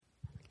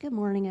Good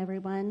morning,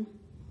 everyone.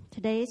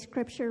 Today's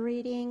scripture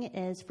reading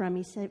is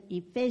from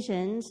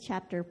Ephesians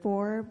chapter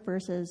 4,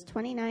 verses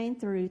 29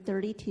 through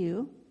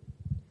 32.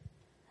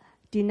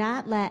 Do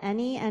not let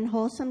any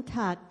unwholesome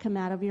talk come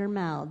out of your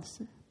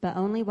mouths, but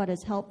only what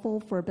is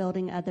helpful for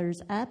building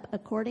others up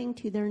according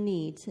to their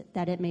needs,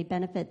 that it may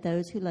benefit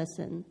those who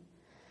listen.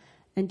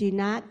 And do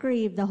not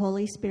grieve the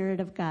Holy Spirit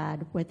of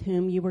God, with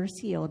whom you were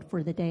sealed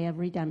for the day of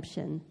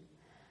redemption.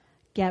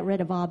 Get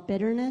rid of all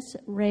bitterness,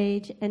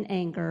 rage, and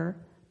anger,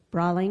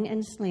 brawling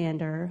and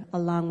slander,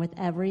 along with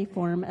every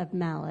form of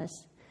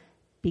malice.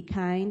 Be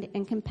kind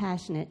and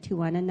compassionate to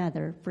one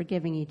another,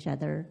 forgiving each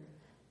other,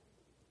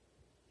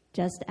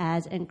 just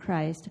as in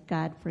Christ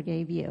God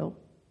forgave you.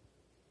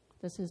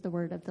 This is the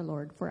word of the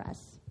Lord for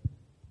us.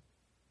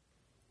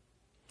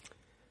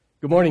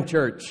 Good morning,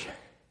 church.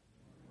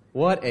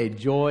 What a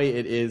joy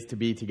it is to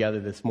be together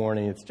this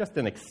morning. It's just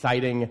an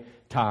exciting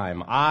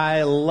time.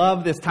 I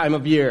love this time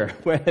of year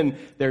when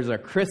there's a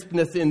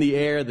crispness in the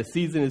air, the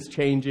season is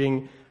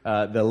changing,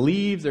 the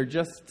leaves are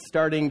just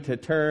starting to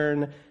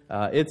turn.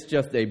 It's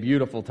just a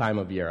beautiful time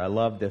of year. I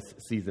love this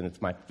season. It's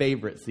my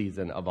favorite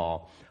season of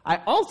all. I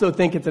also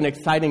think it's an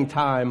exciting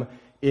time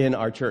in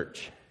our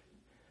church.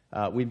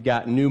 We've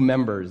got new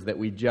members that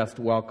we just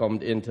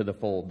welcomed into the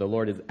fold. The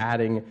Lord is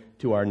adding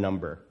to our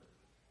number.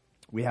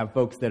 We have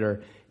folks that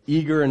are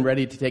eager and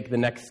ready to take the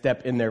next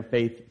step in their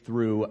faith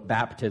through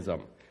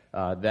baptism.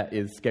 That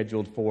is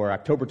scheduled for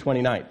October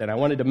 29th. And I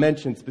wanted to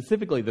mention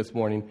specifically this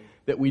morning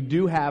that we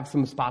do have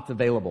some spots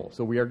available.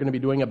 So we are going to be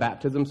doing a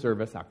baptism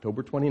service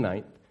October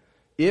 29th.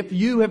 If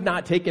you have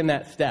not taken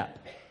that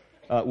step,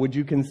 would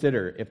you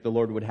consider if the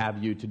Lord would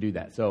have you to do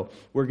that? So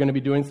we're going to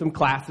be doing some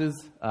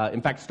classes.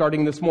 In fact,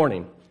 starting this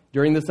morning,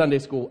 during the Sunday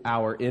school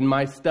hour in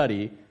my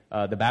study,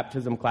 the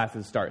baptism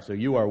classes start. So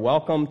you are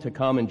welcome to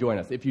come and join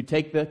us. If you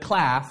take the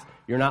class,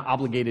 you're not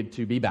obligated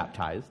to be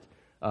baptized.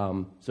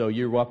 So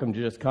you're welcome to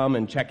just come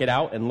and check it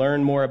out and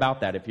learn more about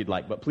that if you'd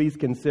like. But please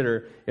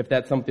consider if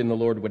that's something the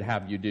Lord would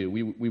have you do.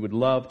 We would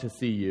love to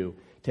see you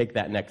take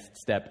that next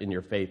step in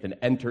your faith and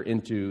enter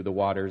into the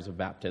waters of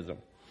baptism.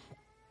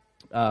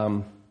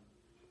 So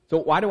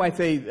why do I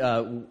say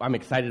I'm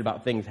excited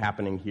about things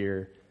happening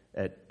here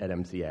at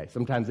MCA?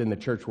 Sometimes in the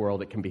church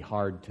world it can be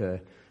hard to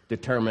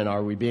determine,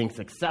 are we being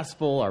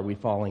successful? Are we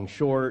falling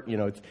short? You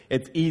know,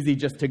 it's easy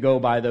just to go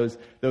by those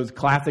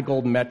classic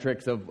old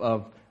metrics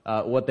of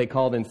what they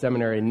called in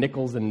seminary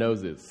nickels and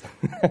noses.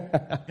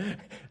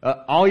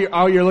 All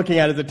you're looking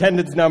at is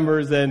attendance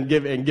numbers and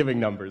giving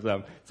numbers.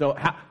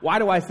 Why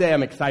do I say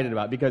I'm excited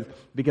about it?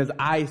 Because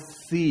I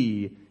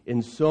see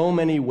in so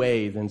many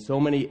ways, in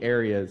so many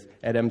areas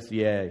at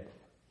MCA,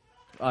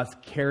 us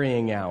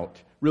carrying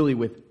out, really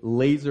with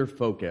laser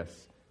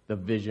focus, the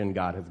vision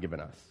God has given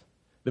us.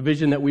 The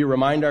vision that we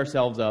remind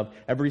ourselves of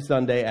every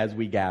Sunday as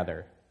we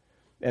gather.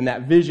 And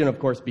that vision, of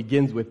course,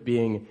 begins with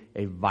being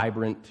a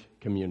vibrant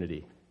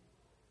community.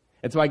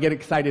 And so I get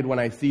excited when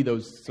I see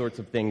those sorts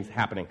of things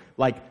happening.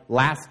 Like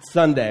last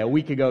Sunday, a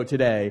week ago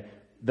today,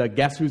 the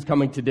Guess Who's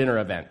Coming to Dinner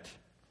event.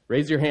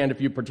 Raise your hand if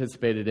you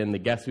participated in the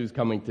Guess Who's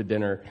Coming to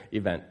Dinner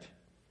event.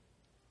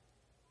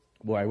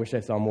 Boy, I wish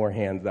I saw more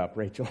hands up,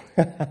 Rachel.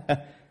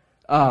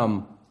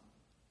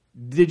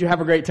 Did you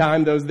have a great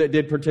time, those that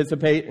did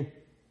participate?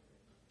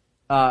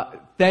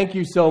 Thank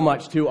you so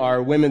much to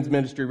our women's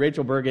ministry.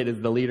 Rachel Burgett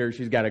is the leader.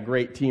 She's got a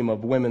great team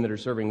of women that are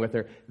serving with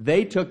her.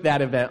 They took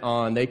that event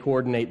on. They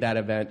coordinate that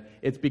event.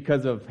 It's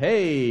because of,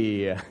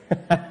 it's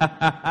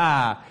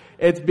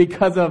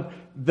because of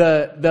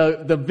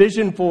the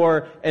vision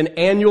for an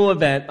annual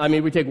event. I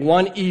mean, we take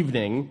one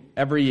evening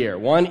every year,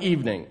 one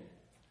evening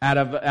out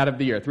of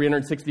the year,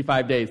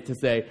 365 days, to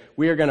say,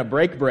 we are going to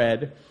break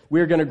bread. We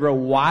are going to grow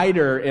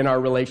wider in our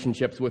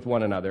relationships with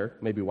one another,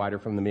 maybe wider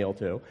from the meal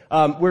too.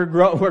 We're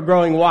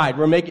growing wide.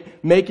 We're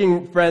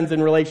making friends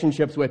and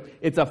relationships with.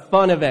 It's a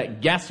fun event.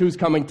 Guess who's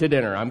coming to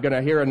dinner? I'm going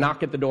to hear a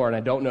knock at the door, and I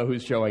don't know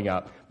who's showing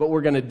up. But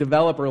we're going to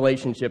develop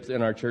relationships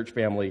in our church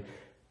family,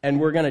 and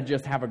we're going to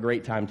just have a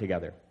great time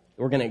together.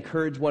 We're going to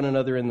encourage one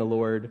another in the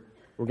Lord.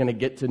 We're going to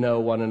get to know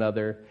one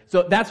another.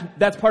 So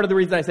that's part of the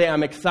reason I say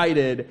I'm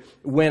excited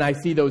when I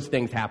see those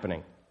things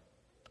happening.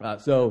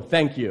 So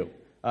thank you.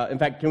 In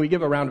fact, can we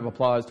give a round of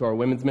applause to our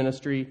women's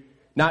ministry?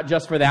 Not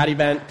just for that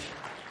event.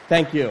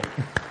 Thank you.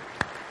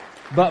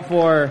 But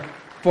for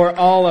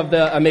all of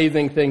the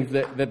amazing things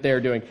that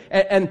they're doing.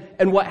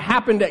 And what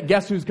happened at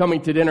Guess Who's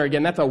Coming to Dinner,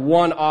 again, that's a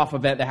one-off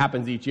event that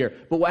happens each year.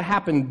 But what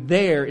happened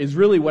there is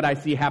really what I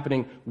see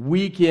happening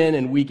week in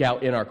and week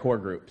out in our core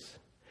groups.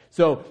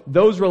 So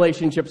those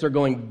relationships are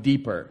going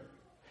deeper.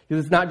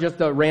 Because it's not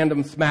just a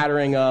random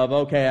smattering of,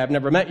 okay, I've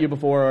never met you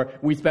before, or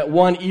we spent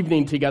one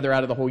evening together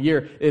out of the whole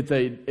year. It's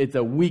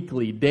a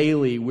weekly,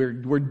 daily,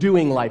 we're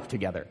doing life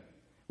together.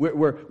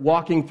 We're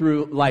walking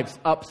through life's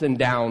ups and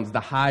downs, the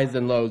highs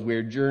and lows.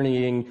 We're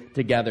journeying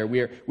together.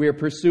 We are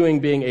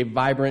pursuing being a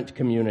vibrant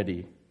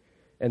community.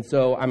 And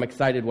so I'm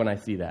excited when I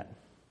see that.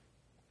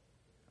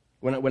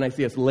 When I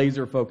see us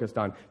laser focused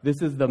on,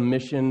 this is the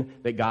mission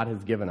that God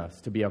has given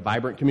us, to be a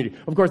vibrant community.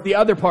 Of course, the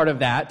other part of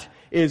that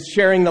is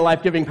sharing the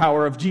life-giving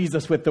power of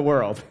Jesus with the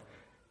world.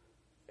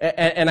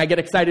 And I get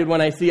excited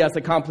when I see us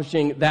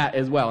accomplishing that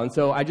as well. And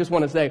so I just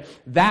want to say,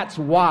 that's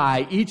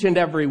why each and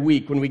every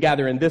week when we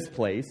gather in this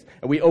place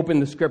and we open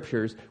the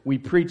scriptures, we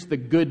preach the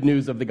good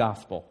news of the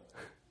gospel.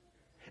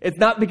 It's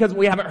not because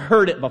we haven't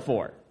heard it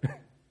before.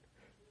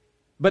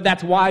 But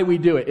that's why we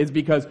do it, is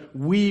because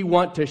we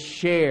want to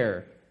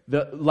share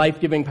the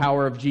life-giving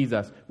power of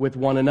Jesus with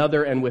one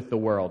another and with the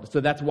world.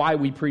 So that's why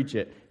we preach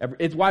it.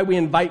 It's why we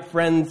invite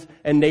friends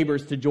and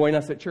neighbors to join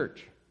us at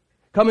church.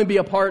 Come and be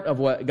a part of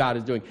what God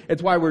is doing.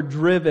 It's why we're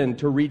driven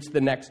to reach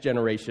the next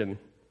generation.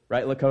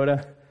 Right,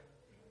 Lakota?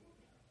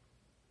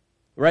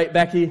 Right,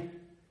 Becky?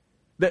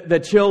 The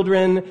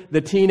children,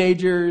 the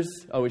teenagers.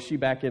 Oh, is she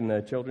back in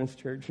the children's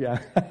church? Yeah.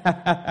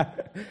 I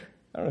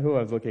don't know who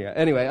I was looking at.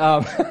 Anyway,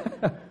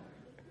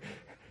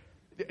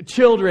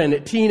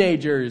 children,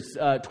 teenagers,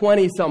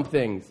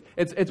 20-somethings.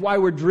 It's why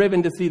we're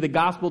driven to see the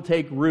gospel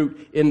take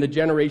root in the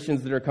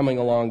generations that are coming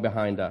along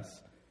behind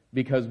us,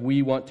 because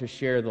we want to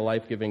share the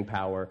life-giving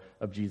power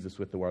of Jesus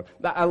with the world.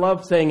 I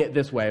love saying it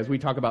this way as we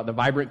talk about the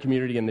vibrant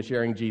community and the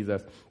sharing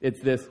Jesus. It's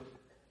this,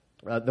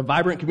 the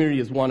vibrant community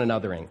is one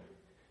anothering.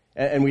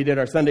 And we did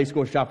our Sunday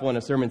school shuffle and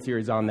a sermon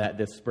series on that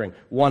this spring.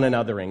 One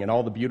anothering and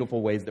all the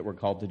beautiful ways that we're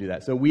called to do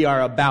that. So we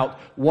are about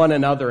one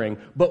anothering,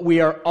 but we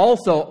are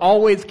also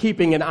always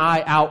keeping an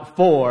eye out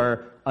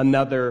for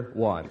another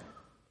one.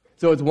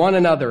 So it's one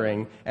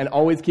anothering and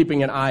always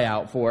keeping an eye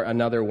out for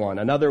another one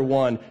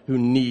who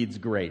needs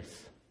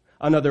grace,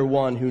 another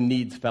one who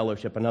needs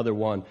fellowship, another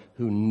one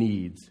who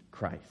needs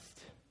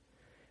Christ.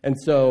 And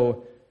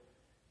so,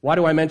 why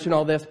do I mention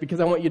all this? Because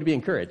I want you to be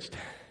encouraged.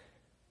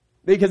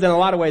 Because in a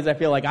lot of ways, I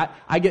feel like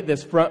I get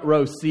this front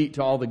row seat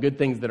to all the good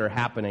things that are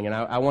happening, and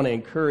I want to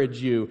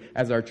encourage you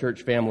as our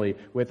church family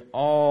with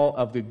all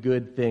of the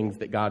good things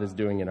that God is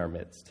doing in our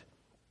midst.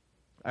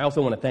 I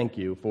also want to thank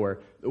you for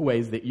the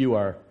ways that you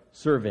are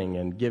serving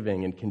and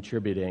giving and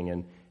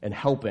contributing and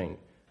helping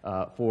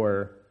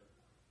for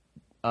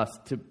us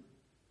to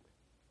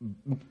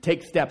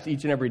take steps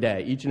each and every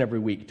day, each and every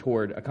week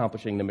toward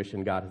accomplishing the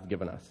mission God has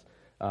given us.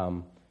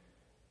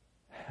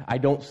 I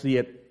don't see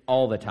it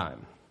all the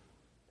time.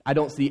 I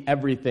don't see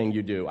everything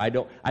you do. I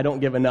don't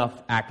give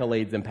enough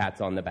accolades and pats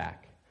on the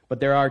back.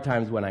 But there are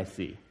times when I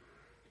see.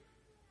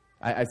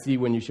 I see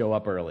when you show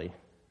up early.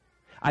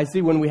 I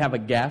see when we have a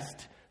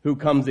guest who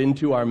comes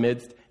into our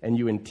midst and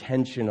you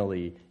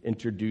intentionally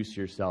introduce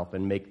yourself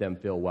and make them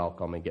feel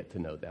welcome and get to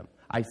know them.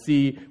 I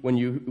see when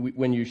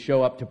you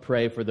show up to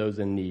pray for those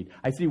in need.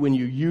 I see when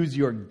you use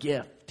your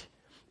gift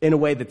in a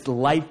way that's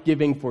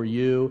life-giving for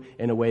you,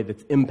 in a way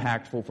that's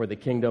impactful for the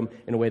kingdom,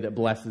 in a way that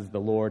blesses the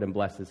Lord and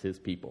blesses His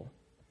people.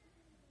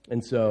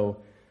 And so,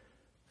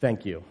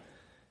 thank you.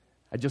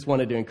 I just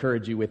wanted to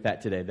encourage you with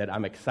that today, that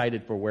I'm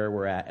excited for where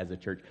we're at as a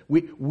church.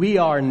 We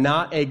are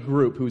not a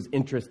group who's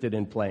interested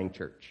in playing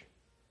church.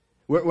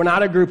 We're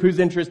not a group who's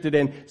interested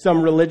in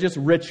some religious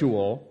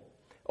ritual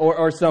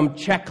or some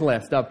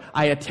checklist of,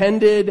 I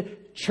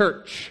attended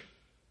church.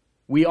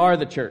 We are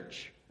the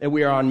church, and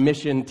we are on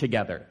mission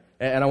together.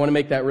 And I want to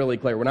make that really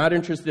clear. We're not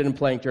interested in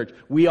playing church.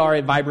 We are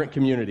a vibrant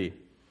community,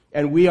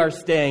 and we are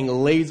staying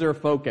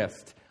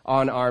laser-focused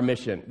on our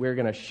mission. We're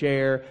going to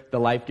share the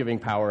life-giving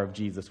power of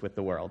Jesus with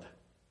the world.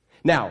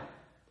 Now,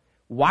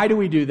 why do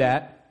we do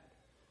that?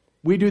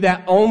 We do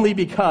that only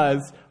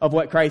because of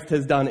what Christ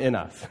has done in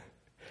us.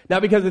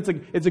 Not because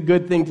it's a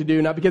good thing to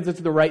do, not because it's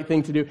the right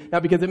thing to do,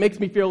 not because it makes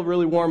me feel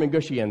really warm and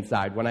gushy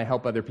inside when I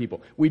help other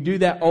people. We do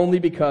that only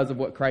because of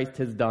what Christ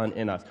has done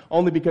in us,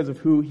 only because of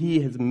who He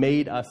has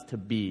made us to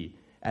be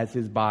as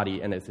His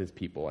body and as His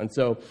people. And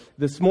so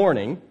this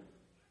morning,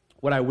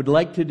 what I would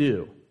like to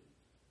do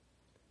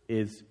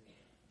is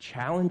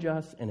challenge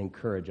us and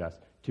encourage us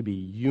to be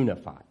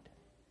unified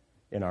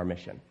in our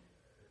mission,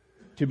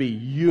 to be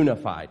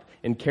unified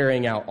in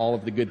carrying out all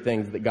of the good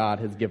things that God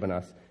has given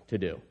us to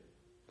do.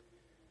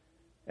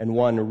 And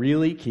one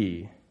really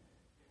key,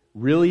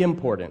 really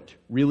important,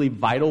 really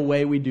vital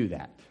way we do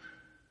that,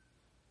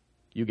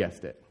 you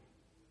guessed it,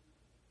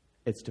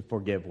 it's to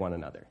forgive one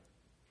another.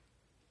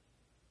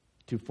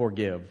 To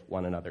forgive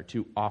one another,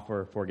 to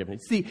offer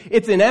forgiveness. See,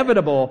 it's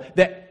inevitable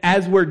that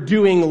as we're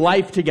doing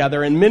life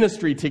together and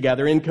ministry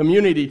together, in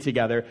community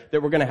together,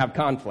 that we're going to have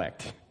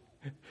conflict.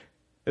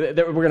 That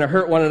we're going to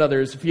hurt one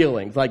another's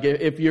feelings. Like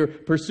if you're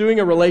pursuing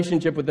a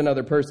relationship with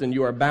another person,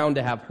 you are bound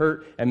to have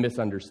hurt and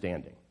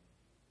misunderstanding.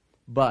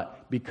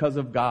 But because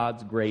of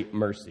God's great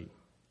mercy,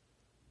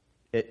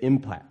 it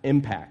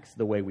impacts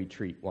the way we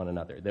treat one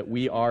another. That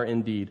we are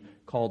indeed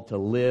called to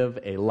live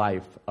a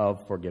life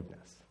of forgiveness.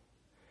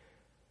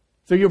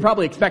 So you're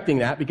probably expecting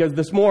that because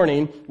this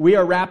morning we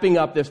are wrapping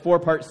up this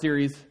 4-part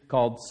series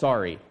called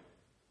Sorry.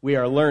 We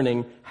are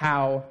learning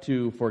how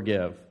to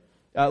forgive.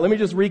 Let me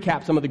just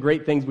recap some of the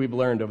great things we've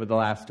learned over the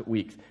last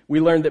weeks. We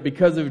learned that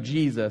because of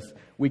Jesus,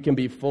 we can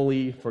be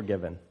fully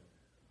forgiven.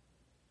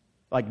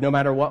 Like no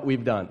matter what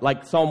we've done.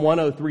 Like Psalm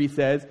 103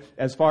 says,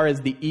 as far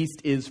as the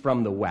east is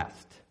from the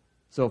west,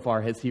 so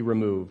far has He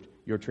removed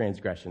your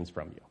transgressions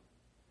from you.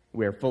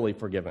 We are fully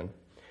forgiven.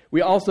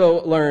 We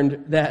also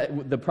learned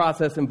that the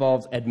process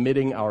involves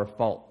admitting our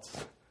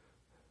faults.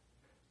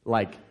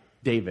 Like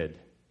David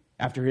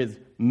after his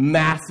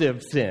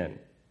massive sin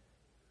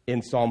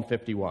in Psalm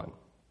 51.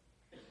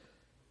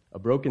 A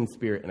broken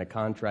spirit and a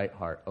contrite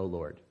heart, O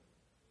Lord,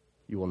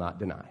 you will not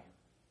deny.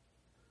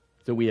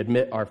 So we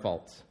admit our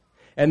faults.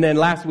 And then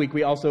last week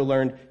we also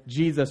learned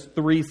Jesus'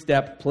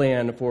 3-step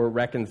plan for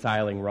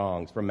reconciling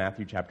wrongs from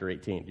Matthew chapter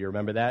 18. Do you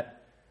remember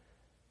that?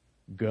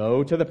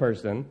 Go to the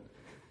person,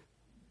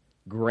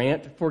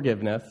 grant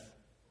forgiveness,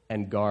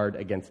 and guard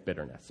against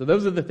bitterness. So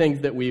those are the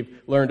things that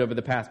we've learned over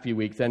the past few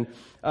weeks. And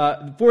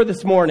for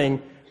this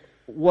morning,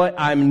 what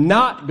I'm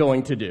not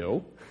going to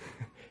do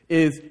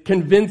is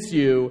convince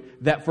you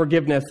that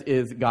forgiveness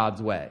is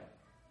God's way.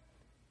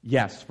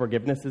 Yes,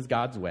 forgiveness is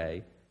God's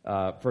way.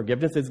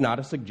 Forgiveness is not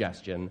a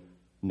suggestion.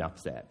 Enough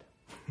said.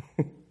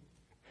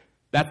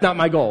 That's not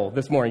my goal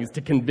this morning, is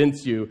to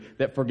convince you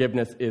that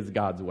forgiveness is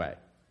God's way.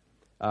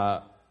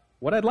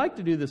 What I'd like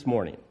to do this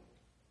morning,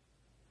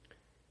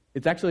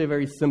 it's actually a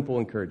very simple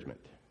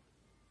encouragement,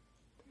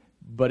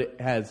 but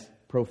it has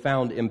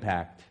profound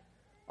impact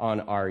on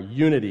our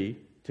unity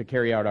to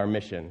carry out our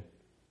mission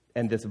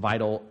and this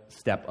vital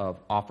step of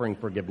offering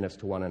forgiveness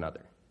to one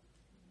another.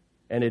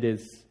 And it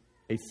is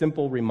a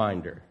simple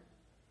reminder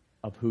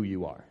of who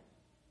you are.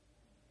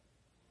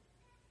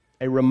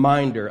 A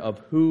reminder of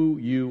who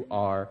you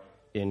are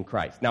in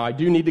Christ. Now, I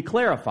do need to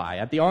clarify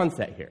at the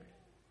onset here.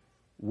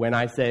 When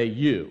I say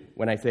you,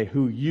 when I say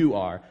who you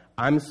are,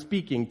 I'm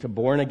speaking to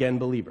born-again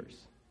believers.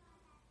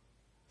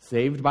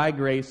 Saved by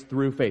grace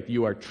through faith.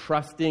 You are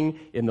trusting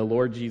in the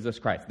Lord Jesus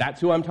Christ. That's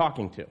who I'm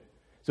talking to.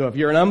 So if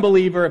you're an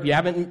unbeliever, if you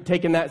haven't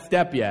taken that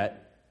step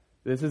yet,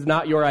 this is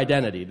not your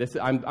identity.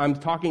 I'm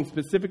talking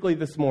specifically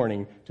this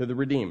morning to the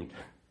redeemed.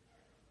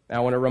 I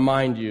want to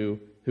remind you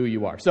who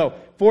you are. So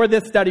for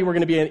this study, we're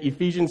going to be in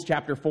Ephesians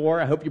chapter 4.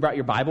 I hope you brought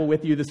your Bible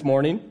with you this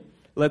morning.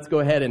 Let's go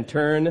ahead and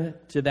turn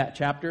to that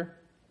chapter.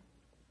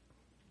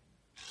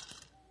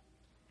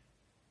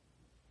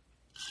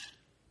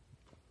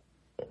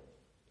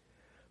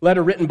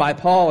 Letter written by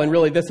Paul, and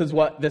really this is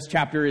what this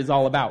chapter is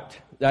all about.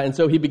 And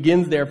so he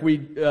begins there. If we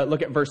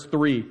look at verse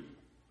 3,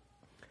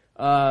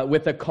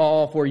 with a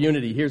call for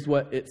unity. Here's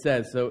what it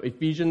says. So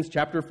Ephesians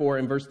chapter 4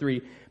 and verse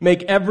 3,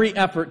 make every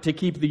effort to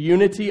keep the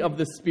unity of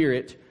the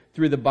Spirit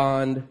through the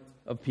bond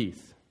of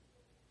peace.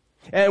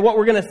 And what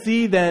we're going to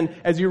see then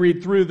as you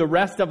read through the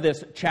rest of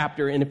this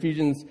chapter in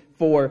Ephesians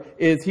 4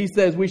 is he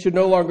says we should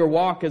no longer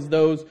walk as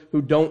those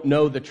who don't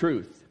know the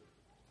truth.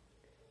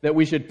 That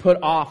we should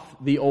put off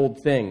the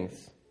old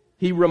things.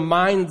 He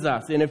reminds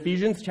us in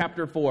Ephesians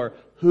chapter 4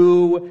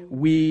 who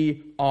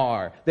we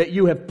are. That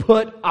you have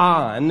put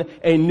on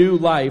a new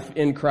life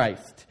in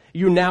Christ.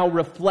 You now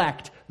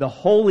reflect the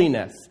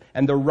holiness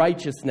and the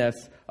righteousness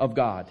of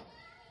God.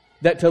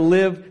 That to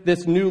live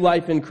this new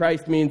life in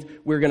Christ means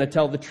we're going to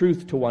tell the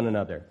truth to one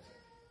another.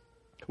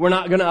 We're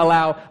not going to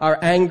allow our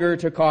anger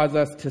to cause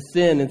us to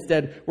sin.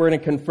 Instead, we're going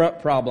to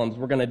confront problems.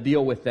 We're going to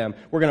deal with them.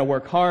 We're going to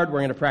work hard. We're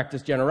going to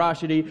practice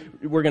generosity.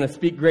 We're going to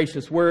speak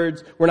gracious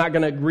words. We're not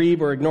going to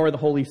grieve or ignore the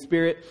Holy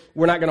Spirit.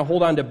 We're not going to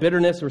hold on to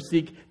bitterness or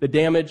seek the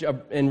damage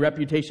and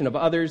reputation of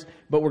others,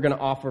 but we're going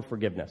to offer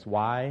forgiveness.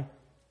 Why?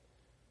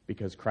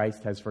 Because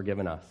Christ has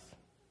forgiven us.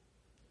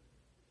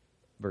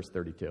 Verse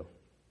 32.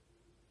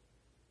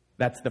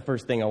 That's the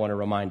first thing I want to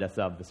remind us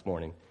of this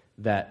morning,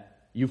 that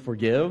you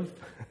forgive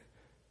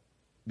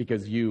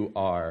because you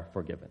are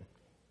forgiven.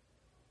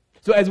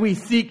 So as we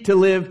seek to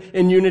live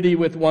in unity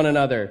with one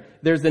another,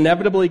 there's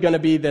inevitably going to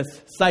be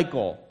this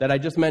cycle that I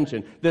just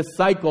mentioned, this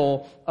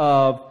cycle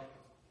of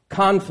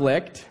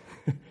conflict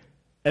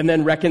and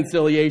then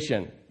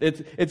reconciliation.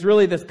 It's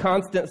really this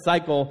constant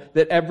cycle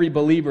that every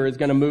believer is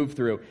going to move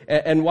through.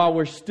 And while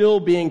we're still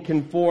being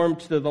conformed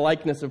to the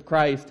likeness of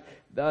Christ,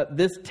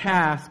 this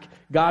task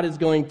God is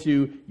going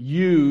to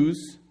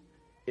use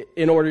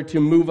in order to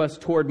move us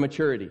toward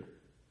maturity.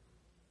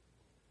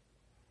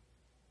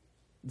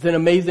 It's an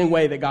amazing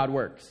way that God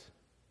works.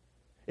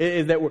 It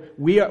is that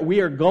we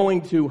are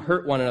going to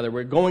hurt one another.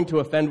 We're going to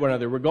offend one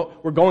another.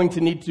 We're going to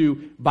need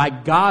to, by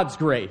God's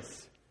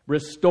grace,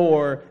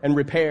 restore and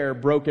repair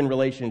broken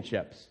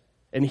relationships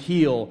and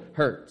heal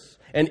hurts.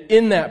 And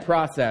in that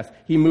process,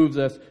 He moves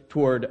us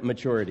toward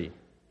maturity.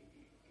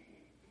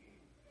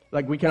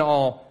 Like we can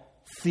all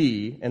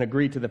see and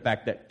agree to the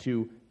fact that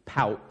to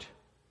pout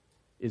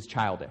is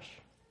childish.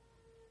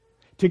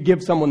 To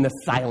give someone the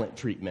silent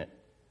treatment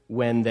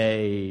when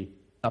they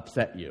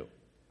upset you,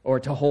 or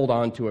to hold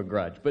on to a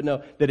grudge. But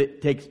no, that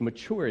it takes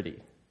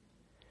maturity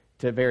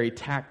to very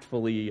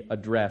tactfully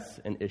address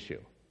an issue.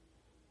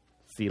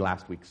 See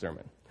last week's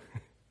sermon.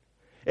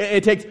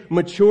 It takes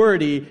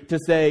maturity to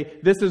say,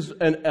 this is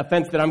an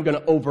offense that I'm going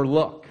to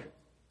overlook.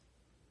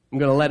 I'm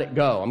going to let it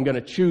go. I'm going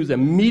to choose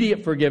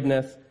immediate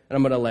forgiveness, and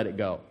I'm going to let it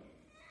go.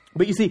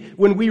 But you see,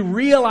 when we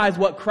realize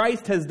what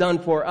Christ has done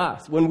for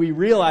us, when we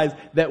realize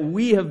that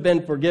we have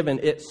been forgiven,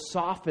 it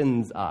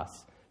softens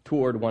us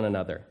toward one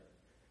another.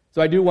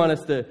 So I do want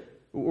us to,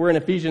 we're in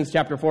Ephesians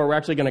chapter 4, we're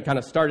actually going to kind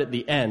of start at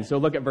the end. So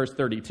look at verse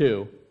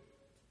 32.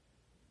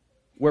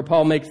 where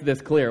Paul makes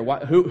this clear.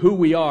 Who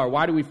we are,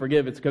 why do we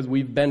forgive? It's because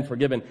we've been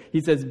forgiven.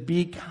 He says,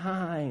 be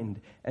kind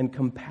and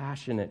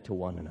compassionate to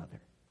one another,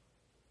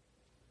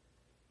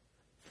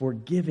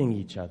 forgiving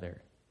each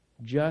other,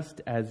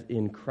 just as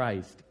in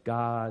Christ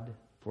God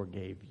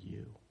forgave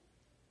you.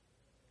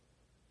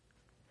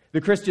 The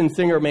Christian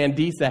singer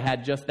Mandisa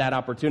had just that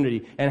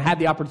opportunity and had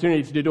the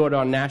opportunity to do it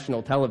on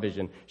national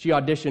television. She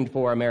auditioned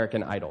for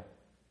American Idol.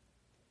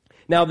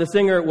 Now, the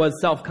singer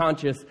was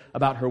self-conscious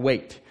about her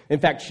weight. In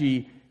fact,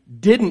 she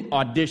didn't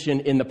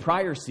audition in the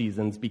prior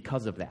seasons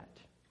because of that,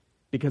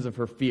 because of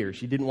her fear.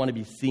 She didn't want to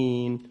be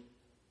seen.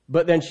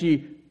 But then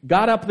she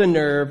got up the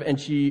nerve and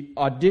she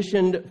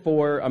auditioned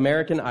for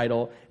American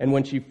Idol. And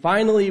when she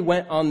finally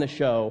went on the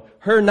show,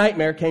 her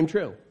nightmare came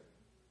true.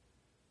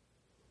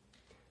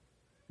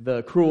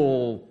 The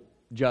cruel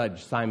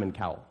judge, Simon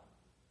Cowell,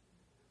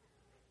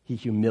 he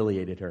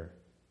humiliated her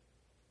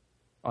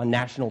on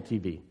national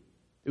TV.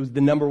 It was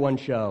the #1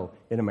 show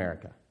in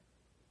America.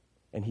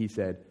 And he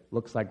said,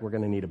 looks like we're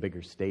going to need a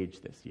bigger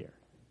stage this year.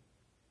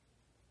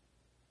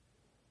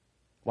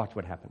 Watch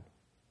what happened.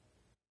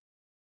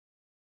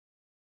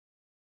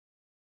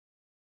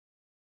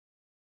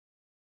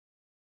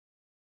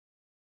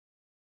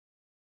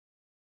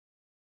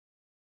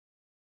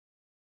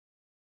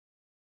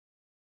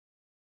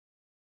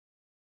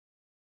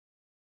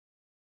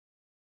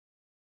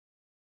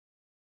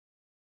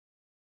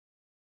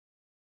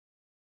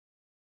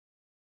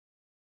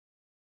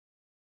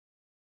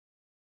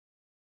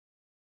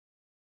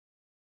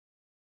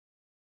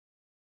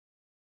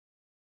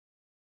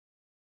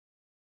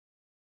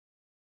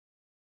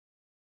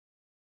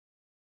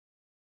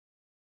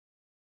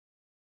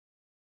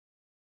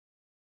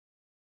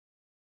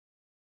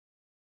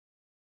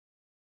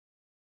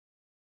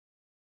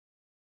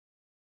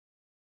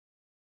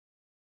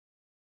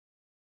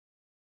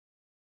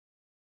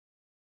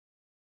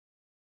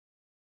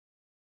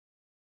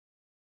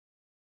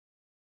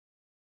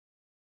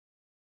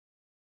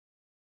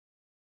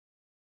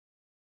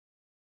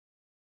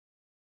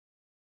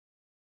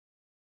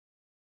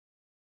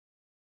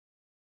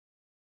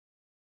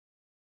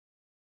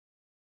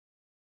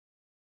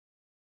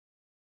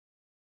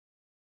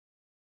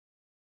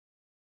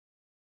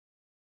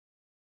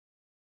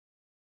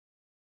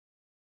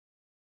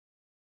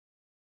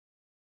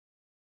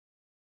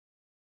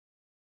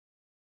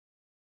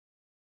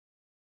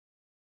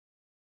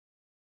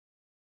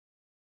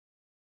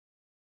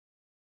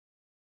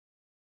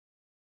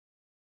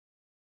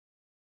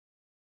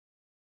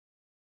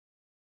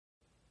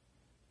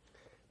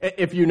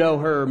 If you know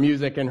her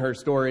music and her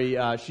story,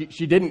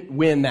 she didn't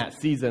win that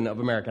season of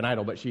American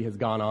Idol, but she has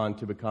gone on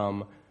to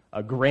become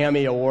a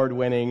Grammy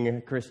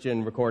award-winning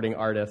Christian recording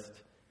artist.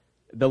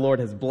 The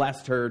Lord has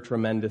blessed her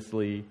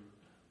tremendously.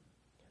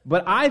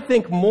 But I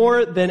think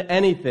more than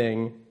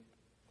anything,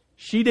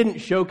 she didn't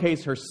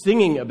showcase her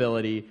singing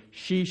ability.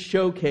 She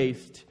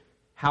showcased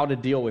how to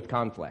deal with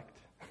conflict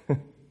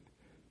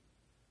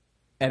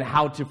and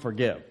how to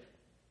forgive.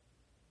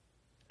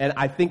 And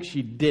I think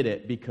she did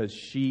it because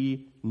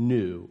she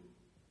knew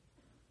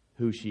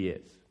who she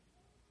is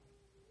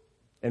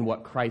and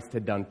what Christ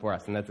had done for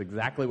us. And that's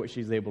exactly what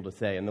she's able to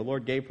say. And the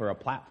Lord gave her a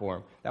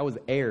platform that was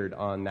aired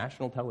on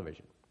national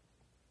television.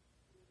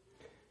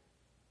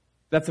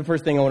 That's the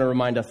first thing I want to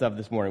remind us of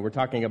this morning. We're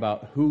talking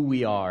about who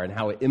we are and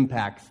how it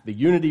impacts the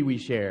unity we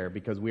share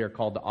because we are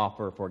called to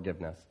offer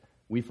forgiveness.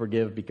 We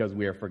forgive because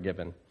we are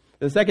forgiven.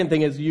 The second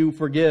thing is you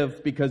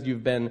forgive because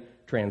you've been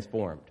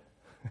transformed.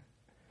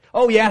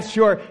 Oh, yeah,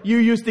 sure, you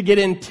used to get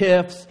in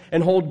tiffs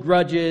and hold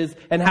grudges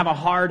and have a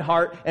hard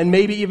heart and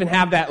maybe even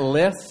have that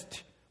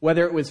list,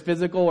 whether it was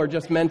physical or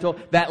just mental,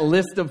 that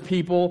list of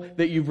people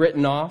that you've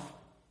written off.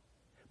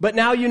 But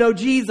now you know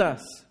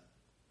Jesus.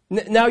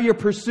 Now you're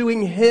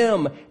pursuing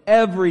Him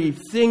every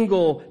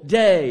single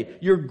day.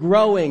 You're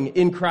growing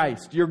in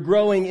Christ. You're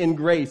growing in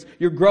grace.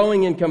 You're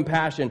growing in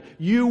compassion.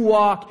 You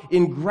walk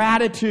in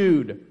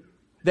gratitude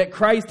that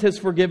Christ has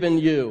forgiven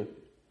you.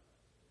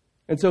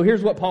 And so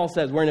here's what Paul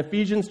says. We're in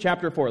Ephesians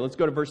chapter 4. Let's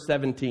go to verse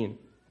 17.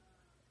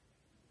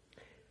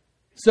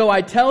 So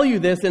I tell you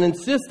this and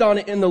insist on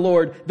it in the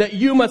Lord, that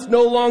you must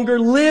no longer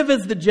live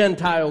as the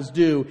Gentiles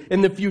do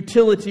in the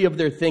futility of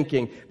their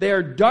thinking. They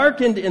are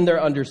darkened in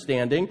their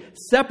understanding,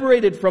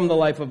 separated from the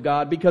life of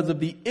God because of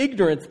the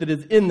ignorance that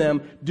is in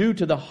them due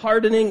to the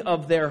hardening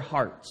of their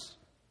hearts.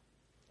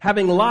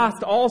 Having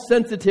lost all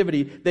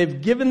sensitivity,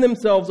 they've given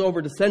themselves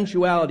over to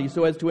sensuality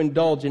so as to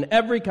indulge in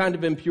every kind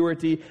of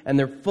impurity, and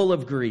they're full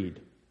of greed.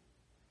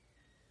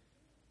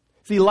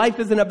 See, life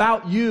isn't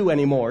about you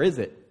anymore, is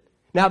it?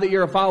 Now that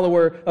you're a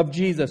follower of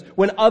Jesus.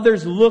 When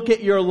others look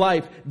at your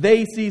life,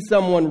 they see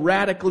someone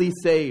radically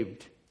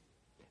saved.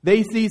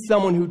 They see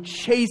someone who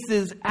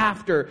chases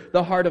after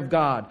the heart of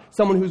God,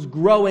 someone who's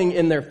growing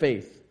in their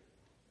faith.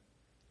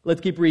 Let's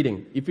keep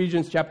reading.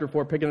 Ephesians chapter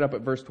 4, picking it up at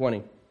verse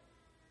 20.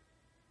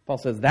 Paul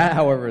says, that,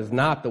 however, is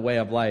not the way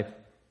of life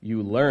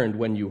you learned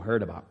when you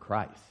heard about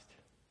Christ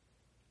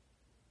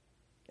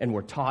and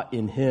were taught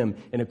in Him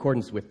in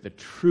accordance with the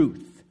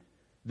truth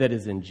that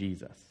is in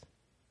Jesus.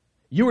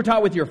 You were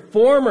taught with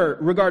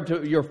regard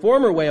to your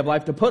former way of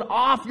life to put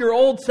off your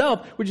old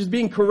self, which is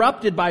being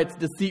corrupted by its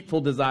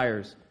deceitful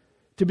desires,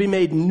 to be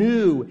made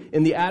new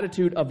in the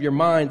attitude of your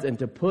minds, and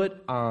to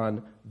put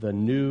on the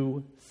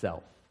new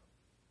self,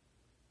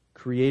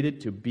 created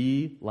to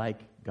be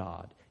like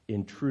God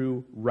in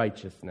true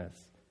righteousness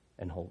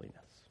and holiness.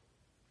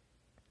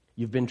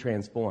 You've been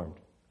transformed.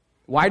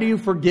 Why do you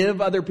forgive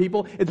other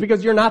people? It's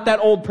because you're not that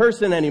old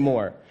person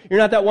anymore. You're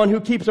not that one who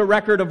keeps a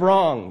record of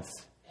wrongs.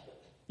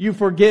 You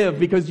forgive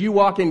because you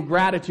walk in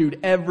gratitude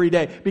every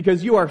day,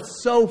 because you are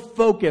so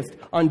focused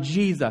on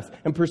Jesus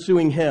and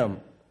pursuing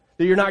Him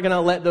that you're not going to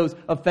let those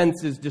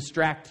offenses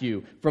distract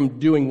you from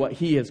doing what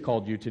He has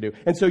called you to do.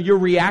 And so your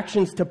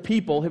reactions to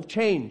people have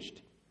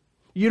changed.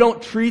 You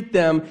don't treat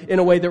them in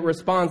a way that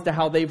responds to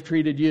how they've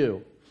treated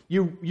you.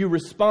 You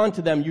respond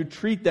to them, you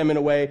treat them in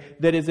a way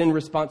that is in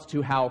response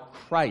to how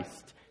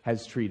Christ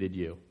has treated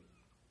you.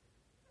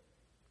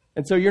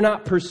 And so you're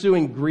not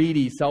pursuing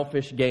greedy,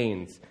 selfish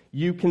gains.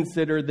 You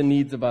consider the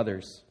needs of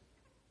others.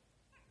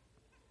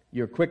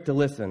 You're quick to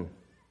listen,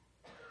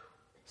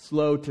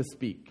 slow to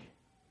speak,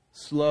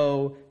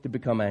 slow to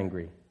become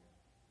angry.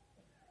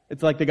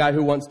 It's like the guy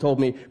who once told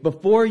me,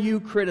 before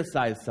you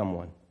criticize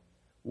someone,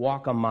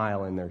 walk a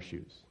mile in their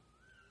shoes.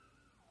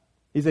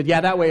 He said,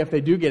 yeah, that way if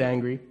they do get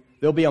angry,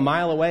 they'll be a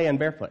mile away and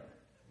barefoot.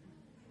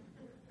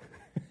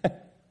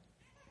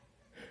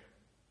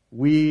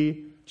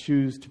 We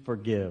choose to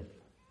forgive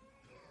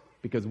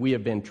because we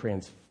have been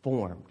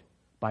transformed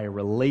by a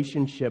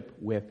relationship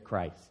with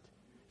Christ.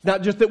 It's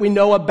not just that we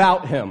know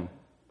about Him.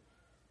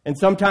 And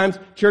sometimes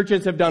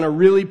churches have done a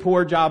really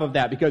poor job of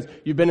that because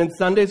you've been in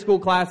Sunday school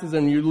classes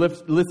and you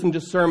listen to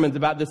sermons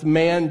about this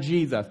man,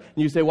 Jesus. And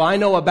you say, well, I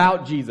know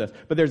about Jesus.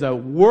 But there's a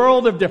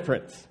world of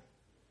difference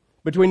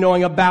between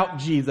knowing about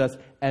Jesus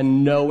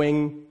and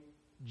knowing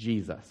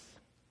Jesus.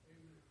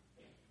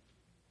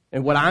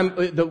 And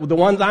the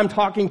ones I'm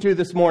talking to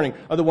this morning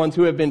are the ones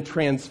who have been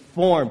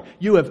transformed.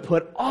 You have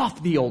put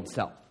off the old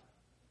self.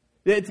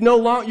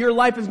 Your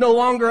life is no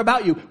longer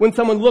about you. When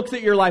someone looks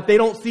at your life, they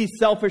don't see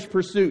selfish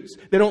pursuits.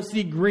 They don't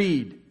see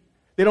greed.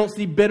 They don't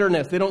see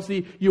bitterness. They don't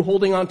see you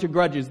holding on to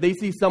grudges. They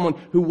see someone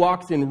who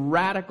walks in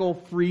radical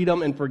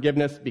freedom and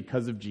forgiveness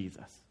because of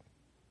Jesus.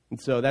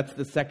 And so that's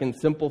the second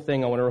simple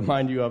thing I want to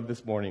remind you of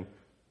this morning.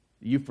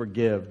 You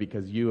forgive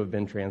because you have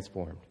been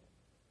transformed.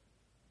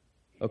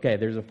 Okay,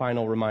 there's a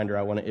final reminder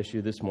I want to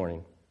issue this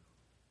morning.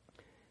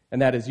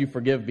 And that is you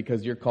forgive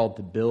because you're called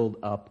to build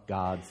up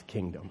God's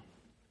kingdom.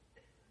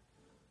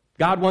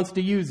 God wants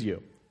to use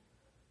you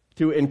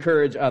to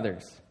encourage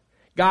others.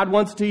 God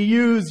wants to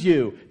use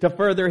you to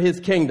further His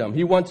kingdom.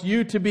 He wants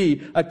you to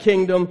be a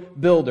kingdom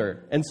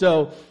builder. And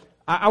so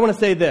I want to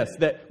say this,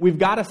 that we've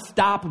got to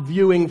stop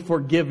viewing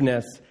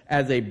forgiveness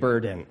as a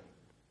burden.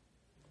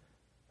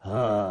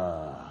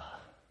 I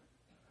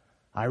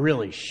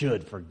really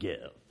should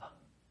forgive.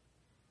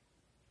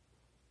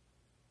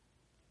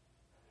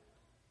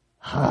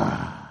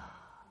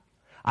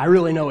 I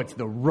really know it's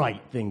the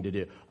right thing to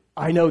do.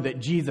 I know that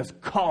Jesus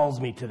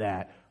calls me to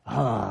that.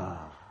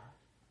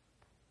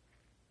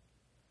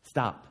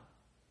 Stop.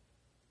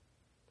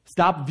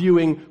 Stop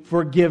viewing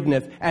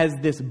forgiveness as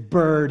this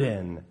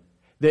burden,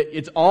 that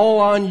it's all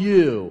on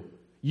you.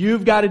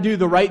 You've got to do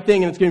the right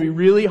thing, and it's going to be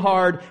really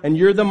hard, and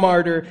you're the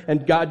martyr,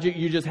 and God,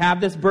 you just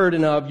have this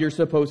burden of you're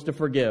supposed to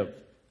forgive.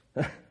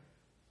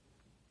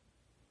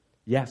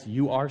 Yes,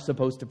 you are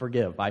supposed to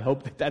forgive. I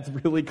hope that that's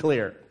really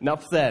clear.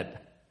 Enough said.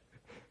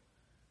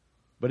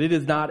 But it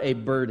is not a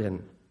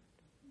burden.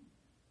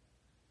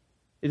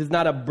 It is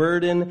not a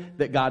burden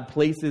that God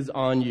places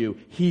on you.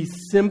 He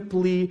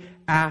simply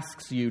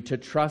asks you to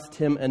trust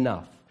Him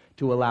enough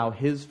to allow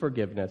His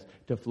forgiveness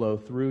to flow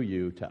through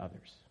you to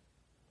others.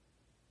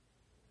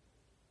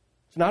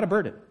 It's not a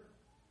burden.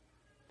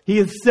 He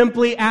is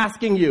simply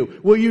asking you,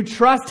 will you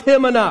trust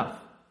Him enough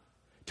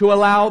to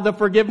allow the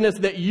forgiveness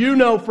that you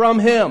know from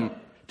Him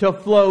to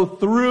flow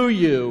through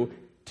you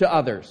to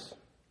others?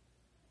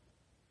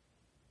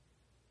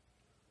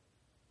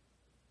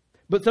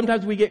 But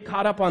sometimes we get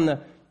caught up on the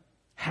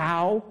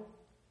how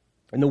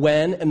and the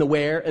when and the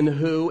where and the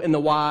who and the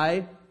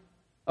why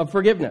of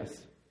forgiveness.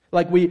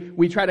 Like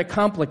we try to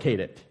complicate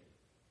it.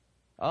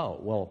 Oh,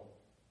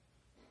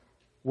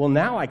 well,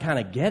 now I kind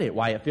of get it,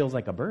 why it feels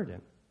like a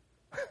burden.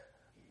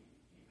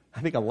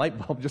 I think a light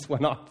bulb just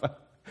went off.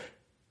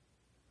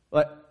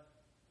 But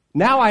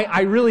now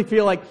I really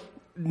feel like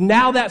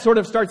now that sort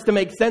of starts to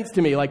make sense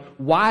to me. Like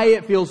why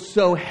it feels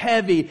so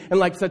heavy and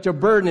like such a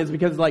burden is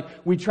because like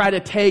we try to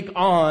take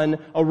on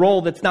a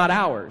role that's not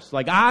ours.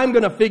 Like I'm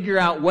going to figure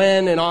out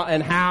when and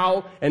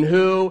how and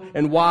who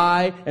and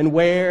why and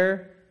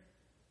where.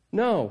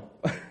 No.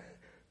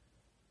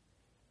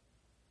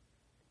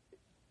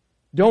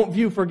 Don't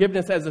view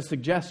forgiveness as a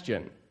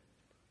suggestion.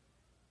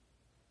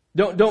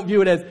 Don't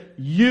view it as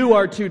you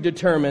are to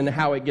determine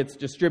how it gets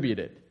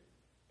distributed.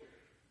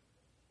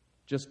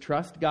 Just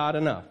trust God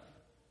enough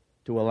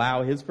to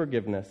allow His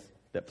forgiveness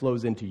that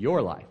flows into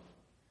your life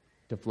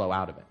to flow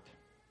out of it.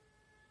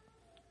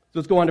 So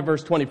let's go on to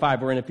verse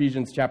 25. We're in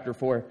Ephesians chapter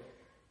 4.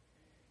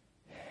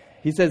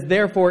 He says,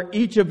 therefore,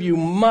 each of you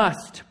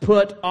must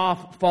put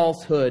off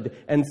falsehood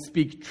and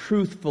speak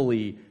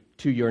truthfully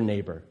to your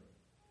neighbor,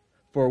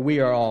 for we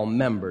are all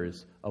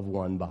members of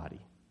one body.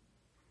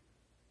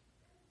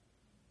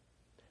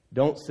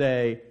 Don't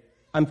say,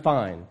 I'm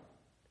fine,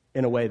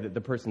 in a way that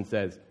the person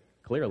says,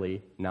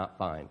 clearly not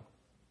fine.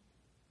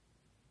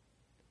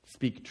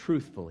 Speak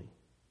truthfully.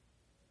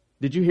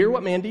 Did you hear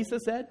what Mandisa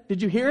said?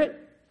 Did you hear it?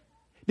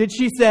 Did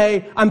she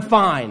say, I'm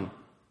fine?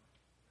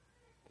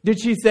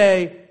 Did she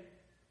say,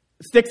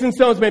 sticks and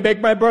stones may break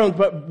my bones,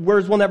 but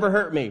words will never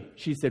hurt me?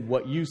 She said,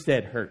 what you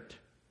said hurt.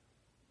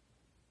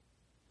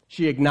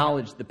 She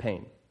acknowledged the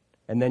pain.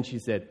 And then she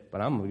said, but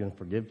I'm going to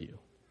forgive you.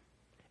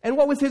 And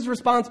what was his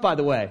response, by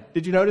the way?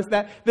 Did you notice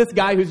that? This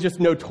guy who's just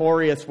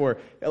notorious for,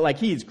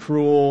 he's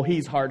cruel,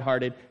 he's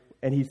hard-hearted.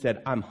 And he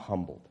said, I'm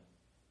humbled.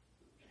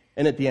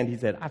 And at the end, he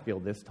said, I feel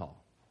this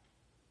tall.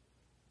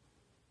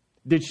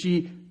 Did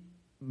she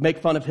make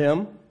fun of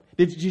him?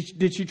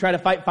 Did she try to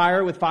fight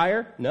fire with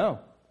fire? No.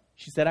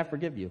 She said, I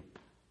forgive you.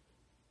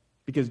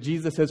 Because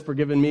Jesus has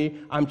forgiven me,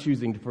 I'm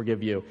choosing to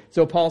forgive you.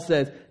 So Paul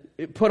says,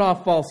 put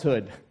off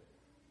falsehood.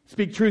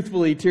 Speak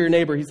truthfully to your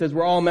neighbor. He says,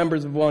 we're all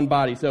members of one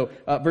body. So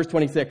verse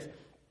 26,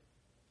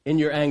 in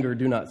your anger,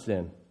 do not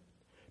sin.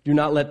 Do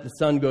not let the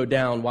sun go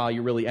down while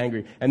you're really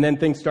angry. And then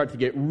things start to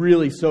get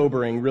really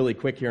sobering really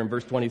quick here in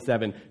verse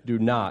 27. Do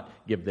not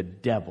give the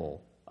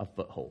devil a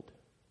foothold.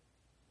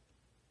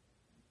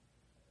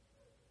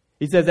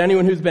 He says,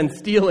 anyone who's been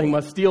stealing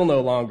must steal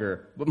no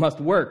longer, but must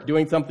work,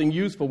 doing something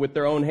useful with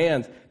their own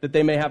hands, that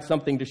they may have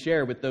something to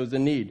share with those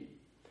in need.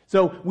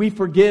 So we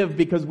forgive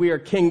because we are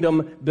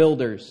kingdom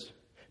builders.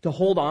 To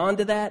hold on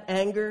to that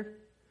anger,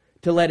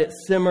 to let it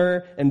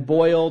simmer and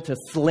boil, to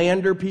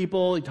slander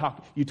people,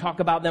 you talk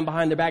about them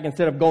behind their back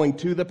instead of going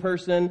to the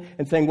person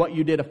and saying what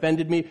you did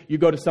offended me, you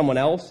go to someone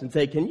else and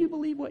say, can you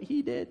believe what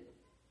he did?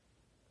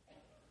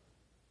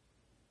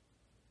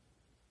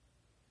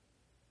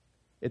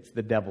 It's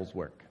the devil's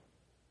work.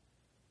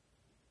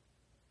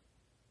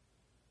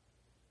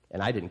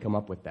 And I didn't come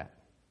up with that.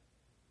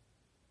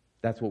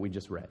 That's what we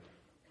just read.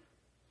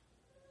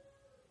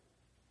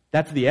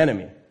 That's the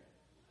enemy.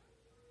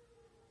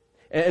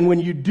 And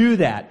when you do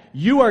that,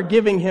 you are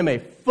giving him a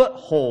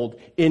foothold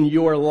in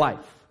your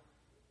life.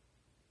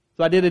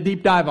 So I did a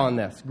deep dive on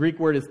this. Greek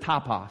word is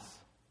topos,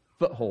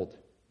 foothold.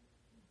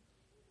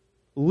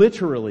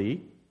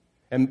 Literally,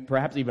 and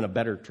perhaps even a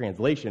better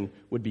translation,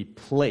 would be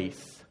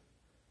place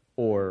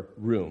or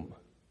room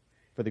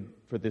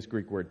for this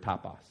Greek word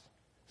topos.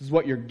 This is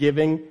what you're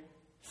giving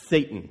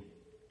Satan,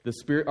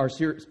 our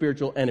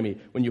spiritual enemy,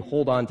 when you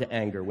hold on to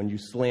anger, when you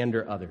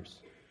slander others.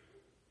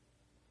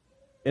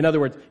 In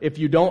other words, if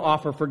you don't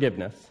offer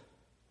forgiveness,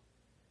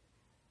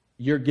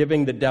 you're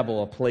giving the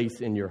devil a place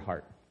in your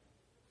heart.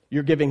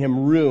 You're giving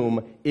him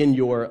room in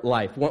your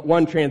life.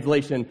 One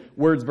translation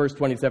words verse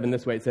 27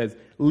 this way. It says,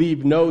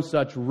 leave no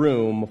such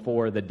room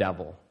for the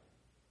devil.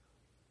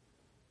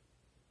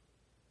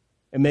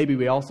 And maybe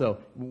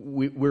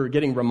we're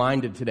getting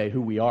reminded today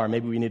who we are.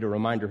 Maybe we need a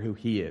reminder who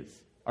he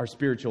is, our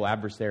spiritual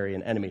adversary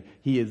and enemy.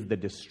 He is the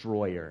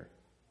destroyer.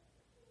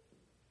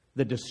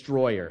 The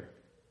destroyer.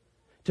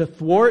 To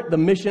thwart the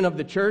mission of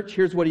the church,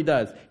 here's what he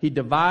does. He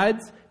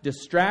divides,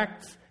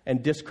 distracts,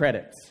 and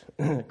discredits.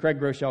 Craig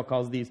Groeschel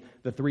calls these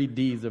the 3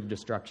 Ds of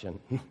destruction.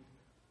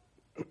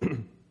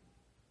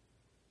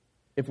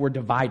 If we're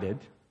divided,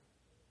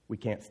 we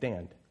can't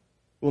stand.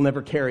 We'll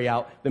never carry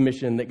out the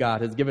mission that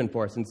God has given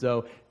for us. And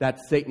so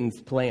that's Satan's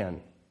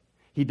plan.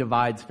 He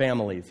divides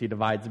families. He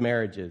divides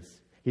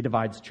marriages. He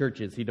divides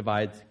churches. He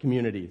divides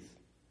communities.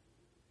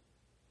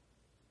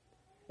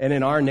 And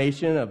in our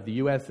nation of the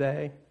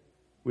USA,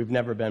 we've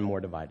never been more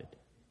divided.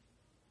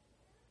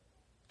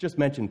 Just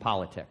mention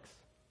politics.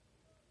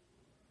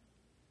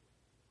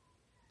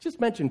 Just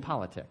mention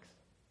politics.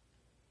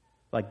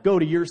 Like, go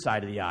to your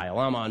side of the aisle,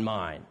 I'm on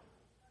mine.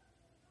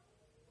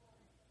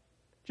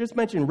 Just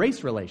mention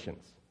race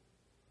relations.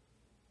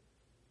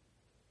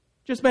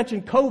 Just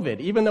mention COVID,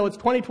 even though it's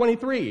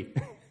 2023.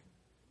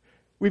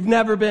 We've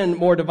never been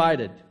more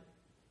divided.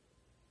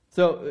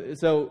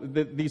 So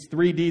these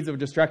 3 Ds of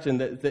destruction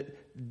that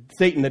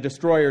Satan, the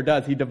destroyer,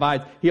 does, he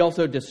divides. He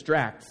also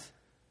distracts.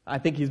 I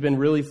think he's been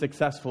really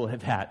successful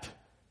at that,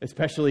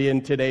 especially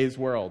in today's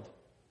world,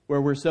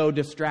 where we're so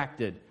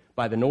distracted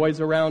by the noise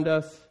around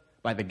us,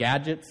 by the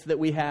gadgets that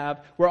we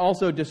have. We're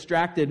also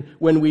distracted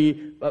when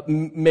we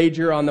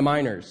major on the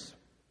minors,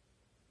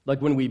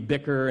 like when we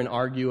bicker and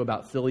argue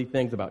about silly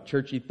things, about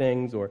churchy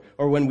things, or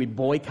when we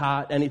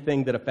boycott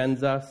anything that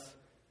offends us.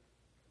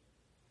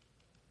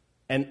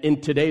 And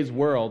in today's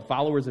world,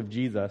 followers of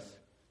Jesus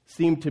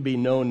seem to be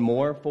known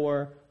more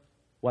for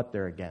what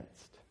they're against.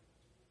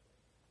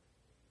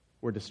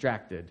 We're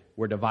distracted.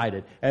 We're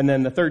divided. And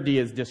then the 3rd D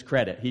is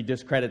discredit. He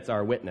discredits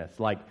our witness.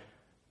 Like,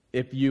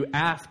 if you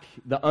ask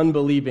the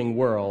unbelieving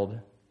world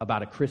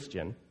about a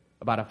Christian,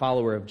 about a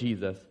follower of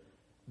Jesus,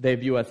 they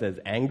view us as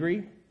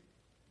angry,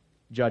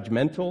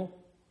 judgmental,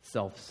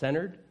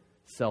 self-centered,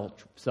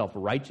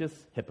 self-righteous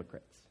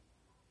hypocrites.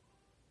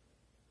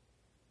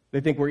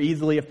 They think we're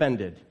easily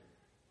offended.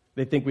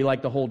 They think we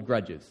like to hold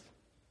grudges.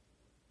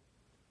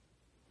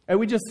 And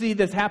we just see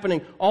this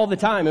happening all the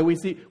time. And we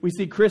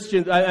see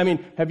Christians. I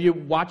mean, have you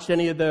watched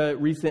any of the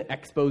recent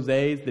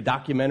exposés, the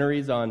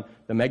documentaries on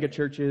the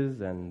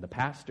megachurches and the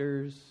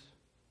pastors?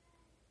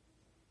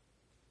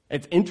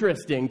 It's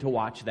interesting to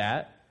watch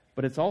that,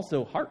 but it's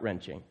also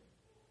heart-wrenching.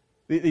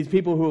 These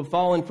people who have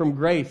fallen from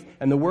grace,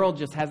 and the world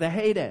just has a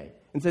heyday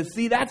and says,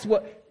 see, that's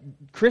what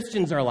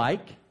Christians are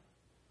like.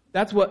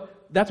 That's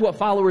what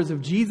followers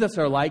of Jesus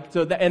are like.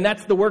 And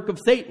that's the work of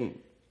Satan.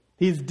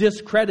 He's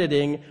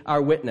discrediting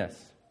our witness.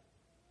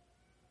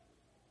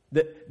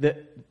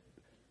 The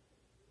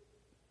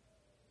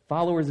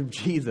followers of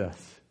Jesus,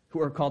 who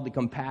are called to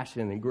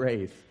compassion and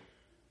grace,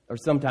 are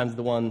sometimes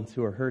the ones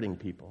who are hurting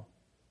people.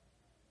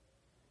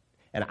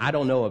 And I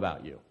don't know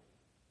about you,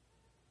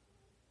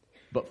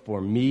 but for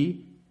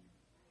me,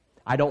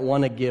 I don't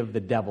want to give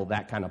the devil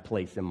that kind of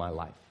place in my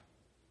life.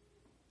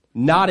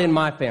 Not in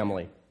my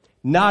family,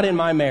 not in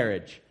my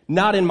marriage,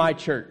 not in my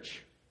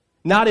church,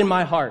 not in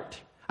my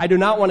heart. I do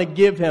not want to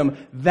give him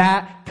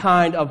that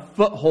kind of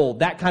foothold,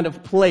 that kind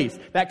of place,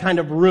 that kind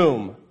of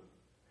room.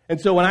 And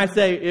so when I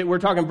say, we're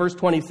talking verse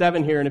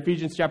 27 here in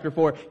Ephesians chapter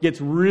 4, gets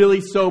really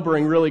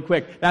sobering really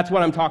quick. That's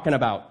what I'm talking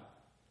about.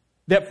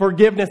 That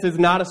forgiveness is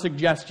not a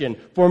suggestion.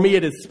 For me,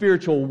 it is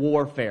spiritual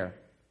warfare.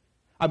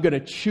 I'm going to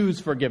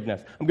choose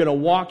forgiveness. I'm going to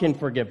walk in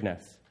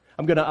forgiveness.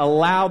 I'm going to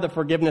allow the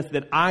forgiveness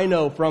that I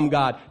know from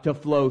God to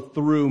flow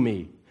through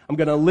me. I'm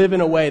going to live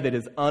in a way that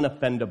is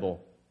unoffendable.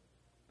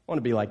 I want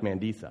to be like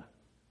Mandisa.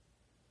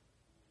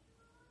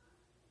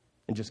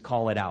 And just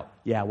call it out.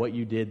 Yeah, what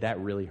you did, that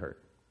really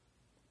hurt.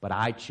 But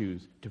I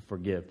choose to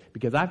forgive.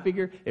 Because I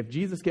figure if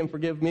Jesus can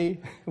forgive me,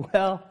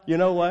 well, you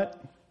know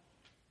what? I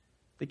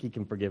think he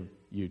can forgive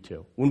you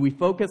too. When we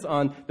focus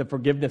on the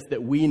forgiveness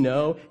that we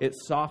know, it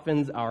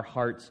softens our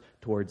hearts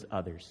towards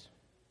others.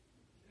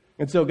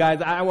 And so,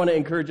 guys, I want to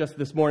encourage us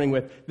this morning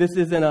with, this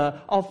isn't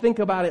I'll think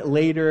about it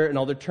later and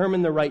I'll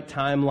determine the right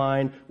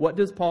timeline. What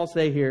does Paul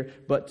say here?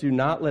 But do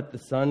not let the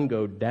sun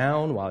go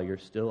down while you're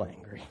still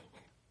angry.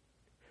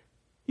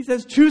 He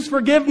says, choose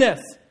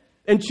forgiveness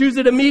and choose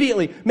it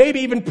immediately. Maybe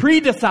even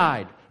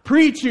pre-decide,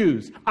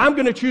 pre-choose. I'm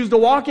going to choose to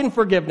walk in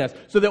forgiveness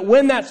so that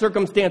when that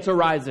circumstance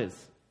arises,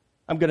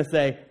 I'm going to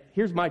say,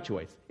 here's my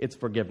choice. It's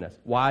forgiveness.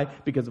 Why?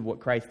 Because of what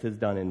Christ has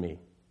done in me.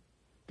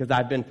 Because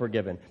I've been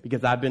forgiven.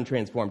 Because I've been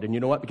transformed. And you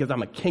know what? Because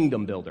I'm a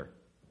kingdom builder.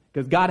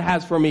 Because God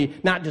has for me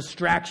not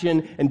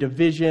distraction and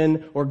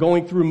division or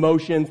going through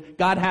motions.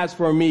 God has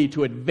for me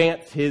to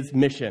advance his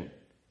mission.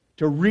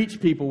 To reach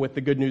people with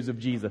the good news of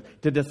Jesus,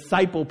 to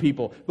disciple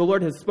people. The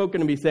Lord has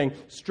spoken to me saying,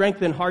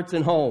 strengthen hearts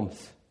and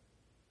homes.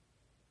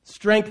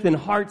 Strengthen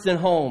hearts and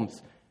homes.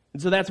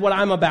 And so that's what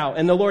I'm about.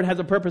 And the Lord has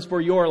a purpose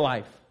for your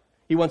life.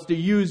 He wants to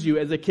use you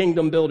as a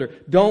kingdom builder.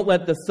 Don't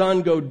let the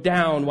sun go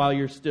down while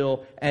you're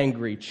still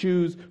angry.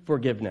 Choose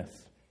forgiveness.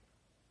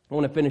 I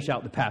want to finish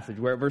out the passage.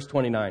 We're at verse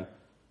 29.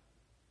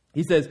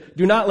 He says,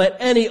 do not let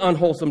any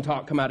unwholesome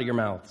talk come out of your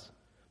mouths,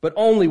 but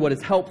only what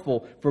is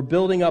helpful for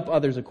building up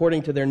others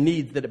according to their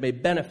needs, that it may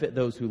benefit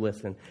those who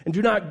listen. And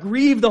do not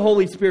grieve the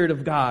Holy Spirit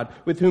of God,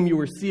 with whom you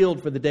were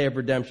sealed for the day of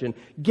redemption.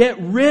 Get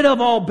rid of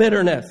all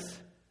bitterness,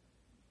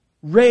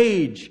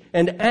 rage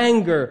and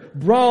anger,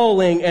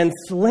 brawling and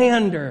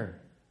slander,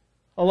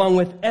 along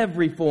with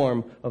every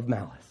form of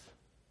malice.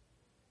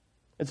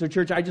 And so,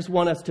 church, I just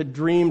want us to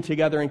dream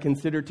together and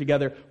consider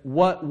together,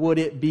 what would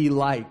it be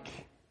like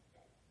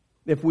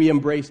if we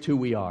embraced who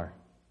we are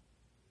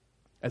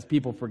as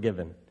people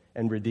forgiven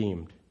and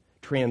redeemed,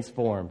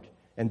 transformed,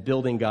 and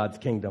building God's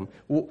kingdom?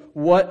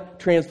 What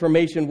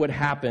transformation would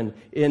happen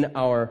in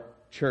our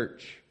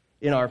church,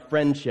 in our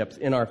friendships,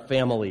 in our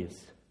families,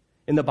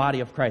 in the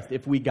body of Christ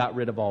if we got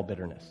rid of all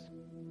bitterness?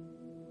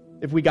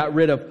 If we got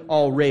rid of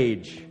all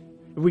rage?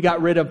 If we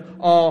got rid of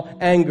all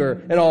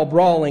anger and all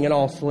brawling and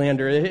all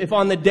slander? If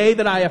on the day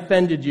that I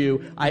offended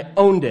you, I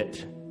owned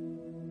it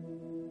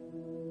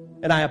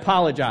and I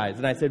apologized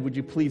and I said, would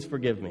you please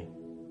forgive me?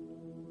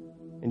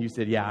 And you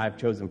said, yeah, I've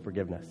chosen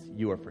forgiveness.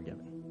 You are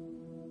forgiven.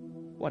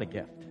 What a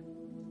gift.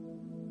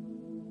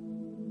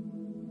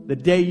 The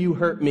day you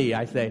hurt me,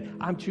 I say,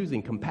 I'm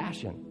choosing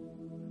compassion.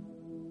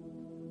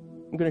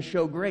 I'm going to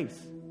show grace.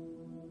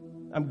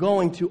 I'm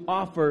going to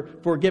offer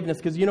forgiveness.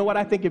 Because you know what?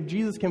 I think if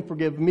Jesus can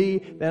forgive me,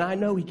 then I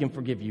know he can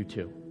forgive you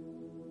too.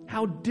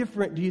 How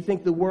different do you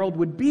think the world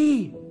would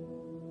be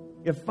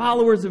if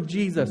followers of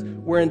Jesus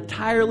were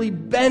entirely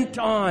bent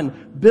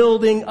on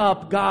building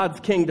up God's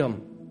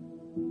kingdom?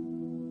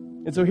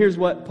 And so here's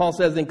what Paul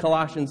says in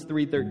Colossians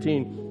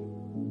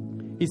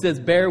 3:13. He says,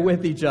 bear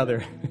with each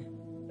other.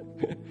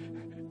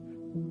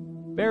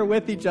 Bear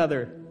with each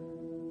other.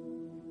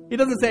 He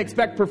doesn't say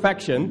expect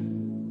perfection.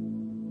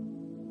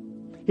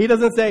 He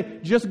doesn't say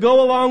just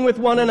go along with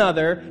one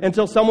another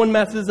until someone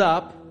messes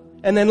up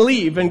and then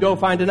leave and go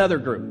find another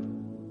group.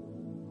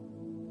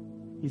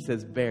 He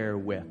says bear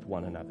with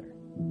one another.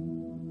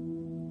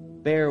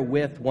 Bear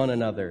with one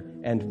another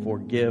and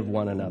forgive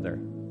one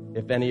another.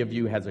 If any of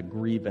you has a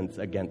grievance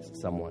against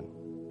someone,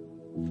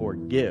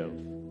 forgive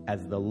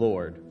as the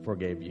Lord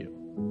forgave you.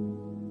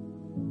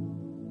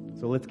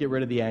 So let's get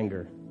rid of the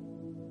anger.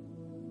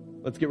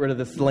 Let's get rid of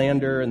the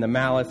slander and the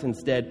malice.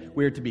 Instead,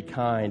 we're to be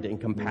kind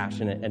and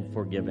compassionate and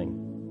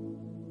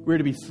forgiving. We're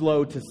to be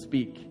slow to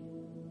speak,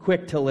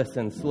 quick to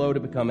listen, slow to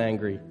become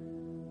angry.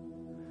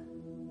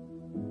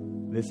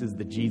 This is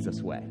the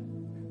Jesus way.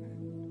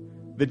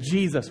 The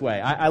Jesus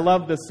way. I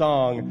love the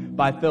song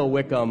by Phil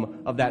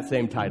Wickham of that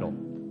same title.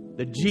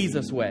 The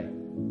Jesus way.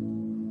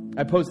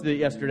 I posted it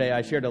yesterday.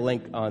 I shared a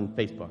link on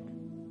Facebook.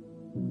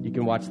 You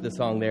can watch the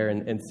song there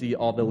and see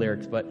all the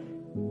lyrics. But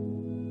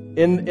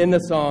in the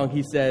song,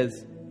 he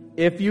says,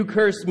 "If you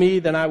curse me,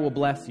 then I will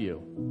bless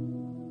you.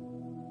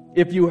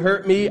 If you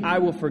hurt me, I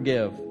will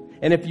forgive.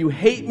 And if you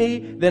hate me,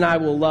 then I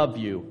will love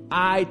you.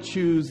 I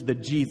choose the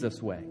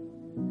Jesus way."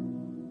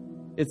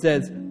 It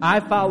says,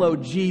 "I follow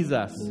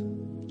Jesus.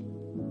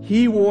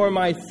 He wore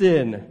my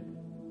sin.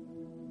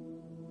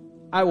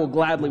 I will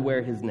gladly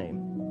wear his name.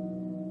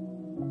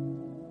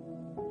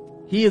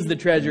 He is the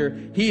treasure.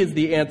 He is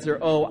the answer.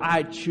 Oh,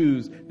 I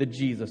choose the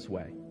Jesus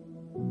way."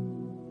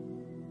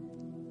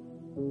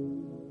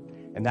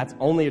 And that's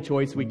only a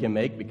choice we can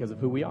make because of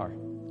who we are.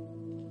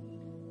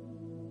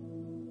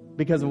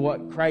 Because of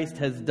what Christ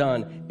has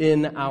done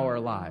in our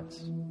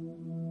lives.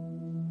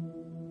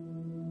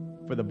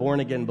 For the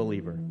born-again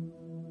believer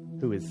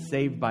who is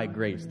saved by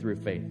grace through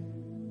faith,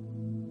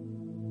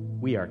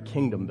 we are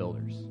kingdom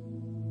builders.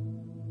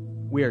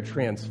 We are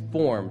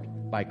transformed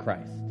by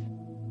Christ.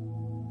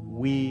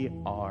 We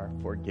are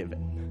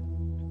forgiven.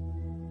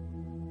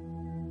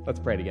 Let's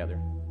pray together.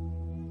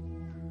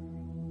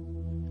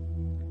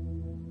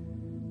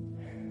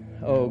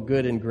 Oh,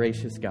 good and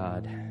gracious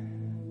God,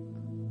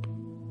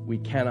 we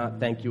cannot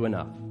thank you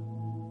enough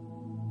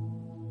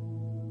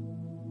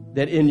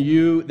that in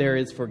you there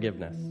is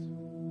forgiveness,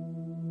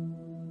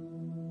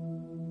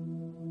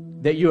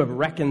 that you have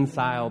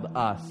reconciled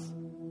us,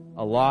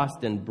 a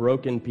lost and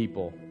broken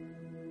people,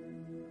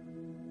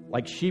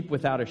 like sheep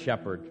without a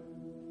shepherd.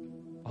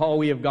 All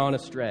we have gone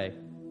astray.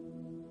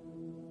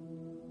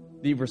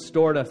 That you've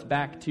restored us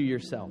back to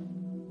yourself,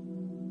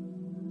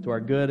 to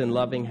our good and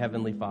loving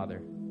Heavenly Father,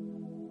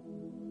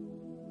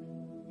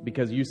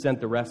 because you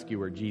sent the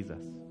rescuer,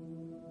 Jesus.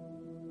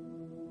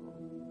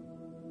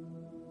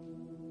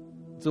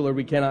 So, Lord,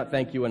 we cannot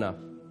thank you enough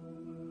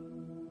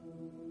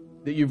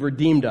that you've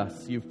redeemed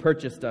us, you've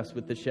purchased us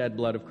with the shed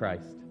blood of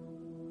Christ.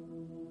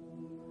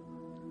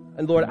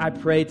 And Lord, I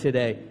pray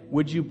today,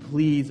 would you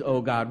please,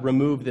 oh God,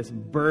 remove this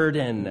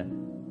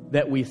burden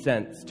that we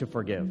sense to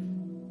forgive.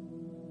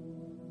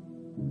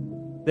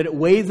 That it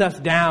weighs us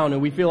down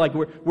and we feel like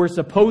we're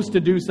supposed to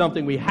do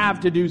something, we have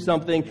to do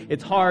something,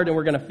 it's hard and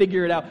we're going to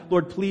figure it out.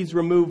 Lord, please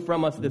remove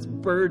from us this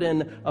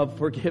burden of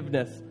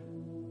forgiveness.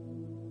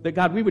 That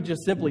God, we would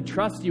just simply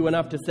trust you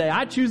enough to say,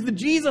 I choose the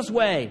Jesus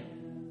way.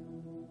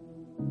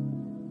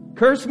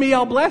 Curse me,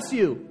 I'll bless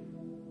you.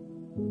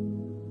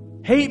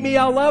 Hate me,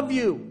 I'll love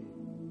you.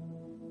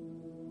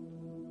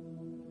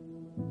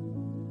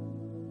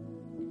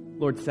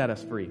 Lord, set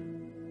us free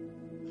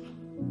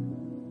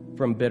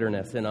from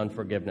bitterness and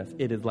unforgiveness.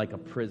 It is like a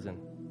prison.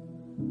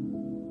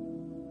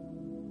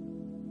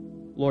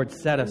 Lord,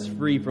 set us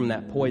free from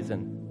that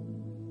poison.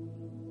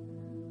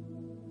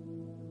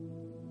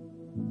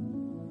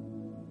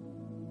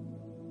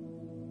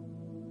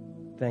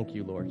 Thank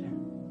you, Lord,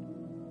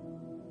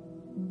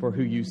 for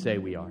who you say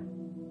we are.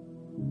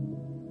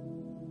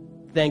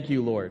 Thank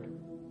you, Lord,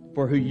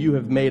 for who you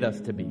have made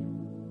us to be.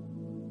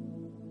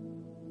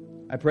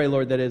 I pray,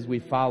 Lord, that as we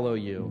follow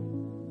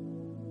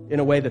you in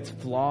a way that's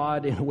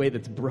flawed, in a way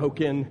that's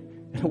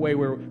broken, in a way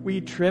where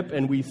we trip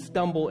and we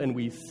stumble and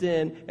we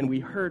sin and we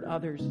hurt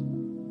others,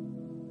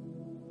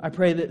 I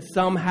pray that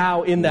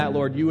somehow in that,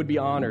 Lord, you would be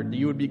honored, that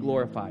you would be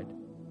glorified.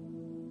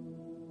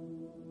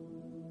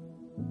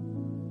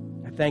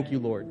 I thank you,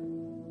 Lord,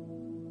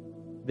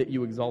 that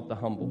you exalt the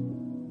humble,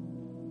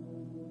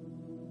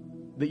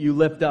 that you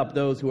lift up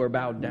those who are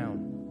bowed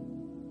down,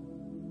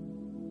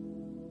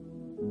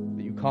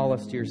 that you call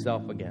us to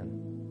yourself again,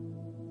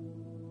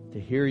 to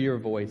hear your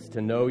voice,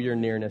 to know your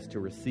nearness, to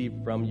receive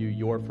from you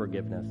your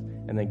forgiveness.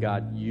 And then,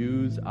 God,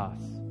 use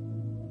us.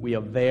 We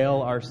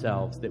avail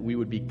ourselves that we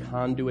would be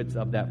conduits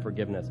of that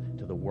forgiveness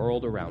to the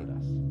world around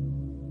us.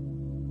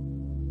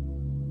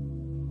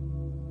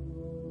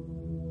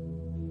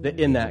 That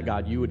in that,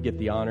 God, you would get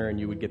the honor and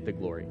you would get the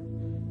glory.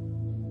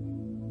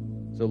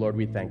 So, Lord,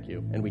 we thank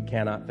you, and we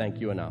cannot thank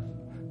you enough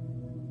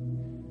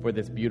for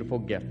this beautiful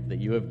gift that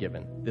you have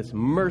given, this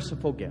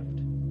merciful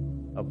gift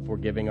of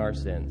forgiving our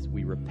sins.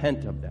 We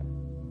repent of them,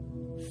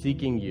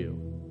 seeking you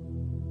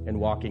and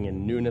walking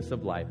in newness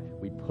of life.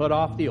 We put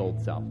off the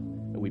old self,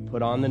 and we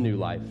put on the new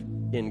life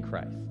in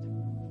Christ.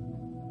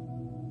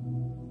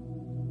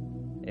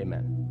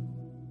 Amen.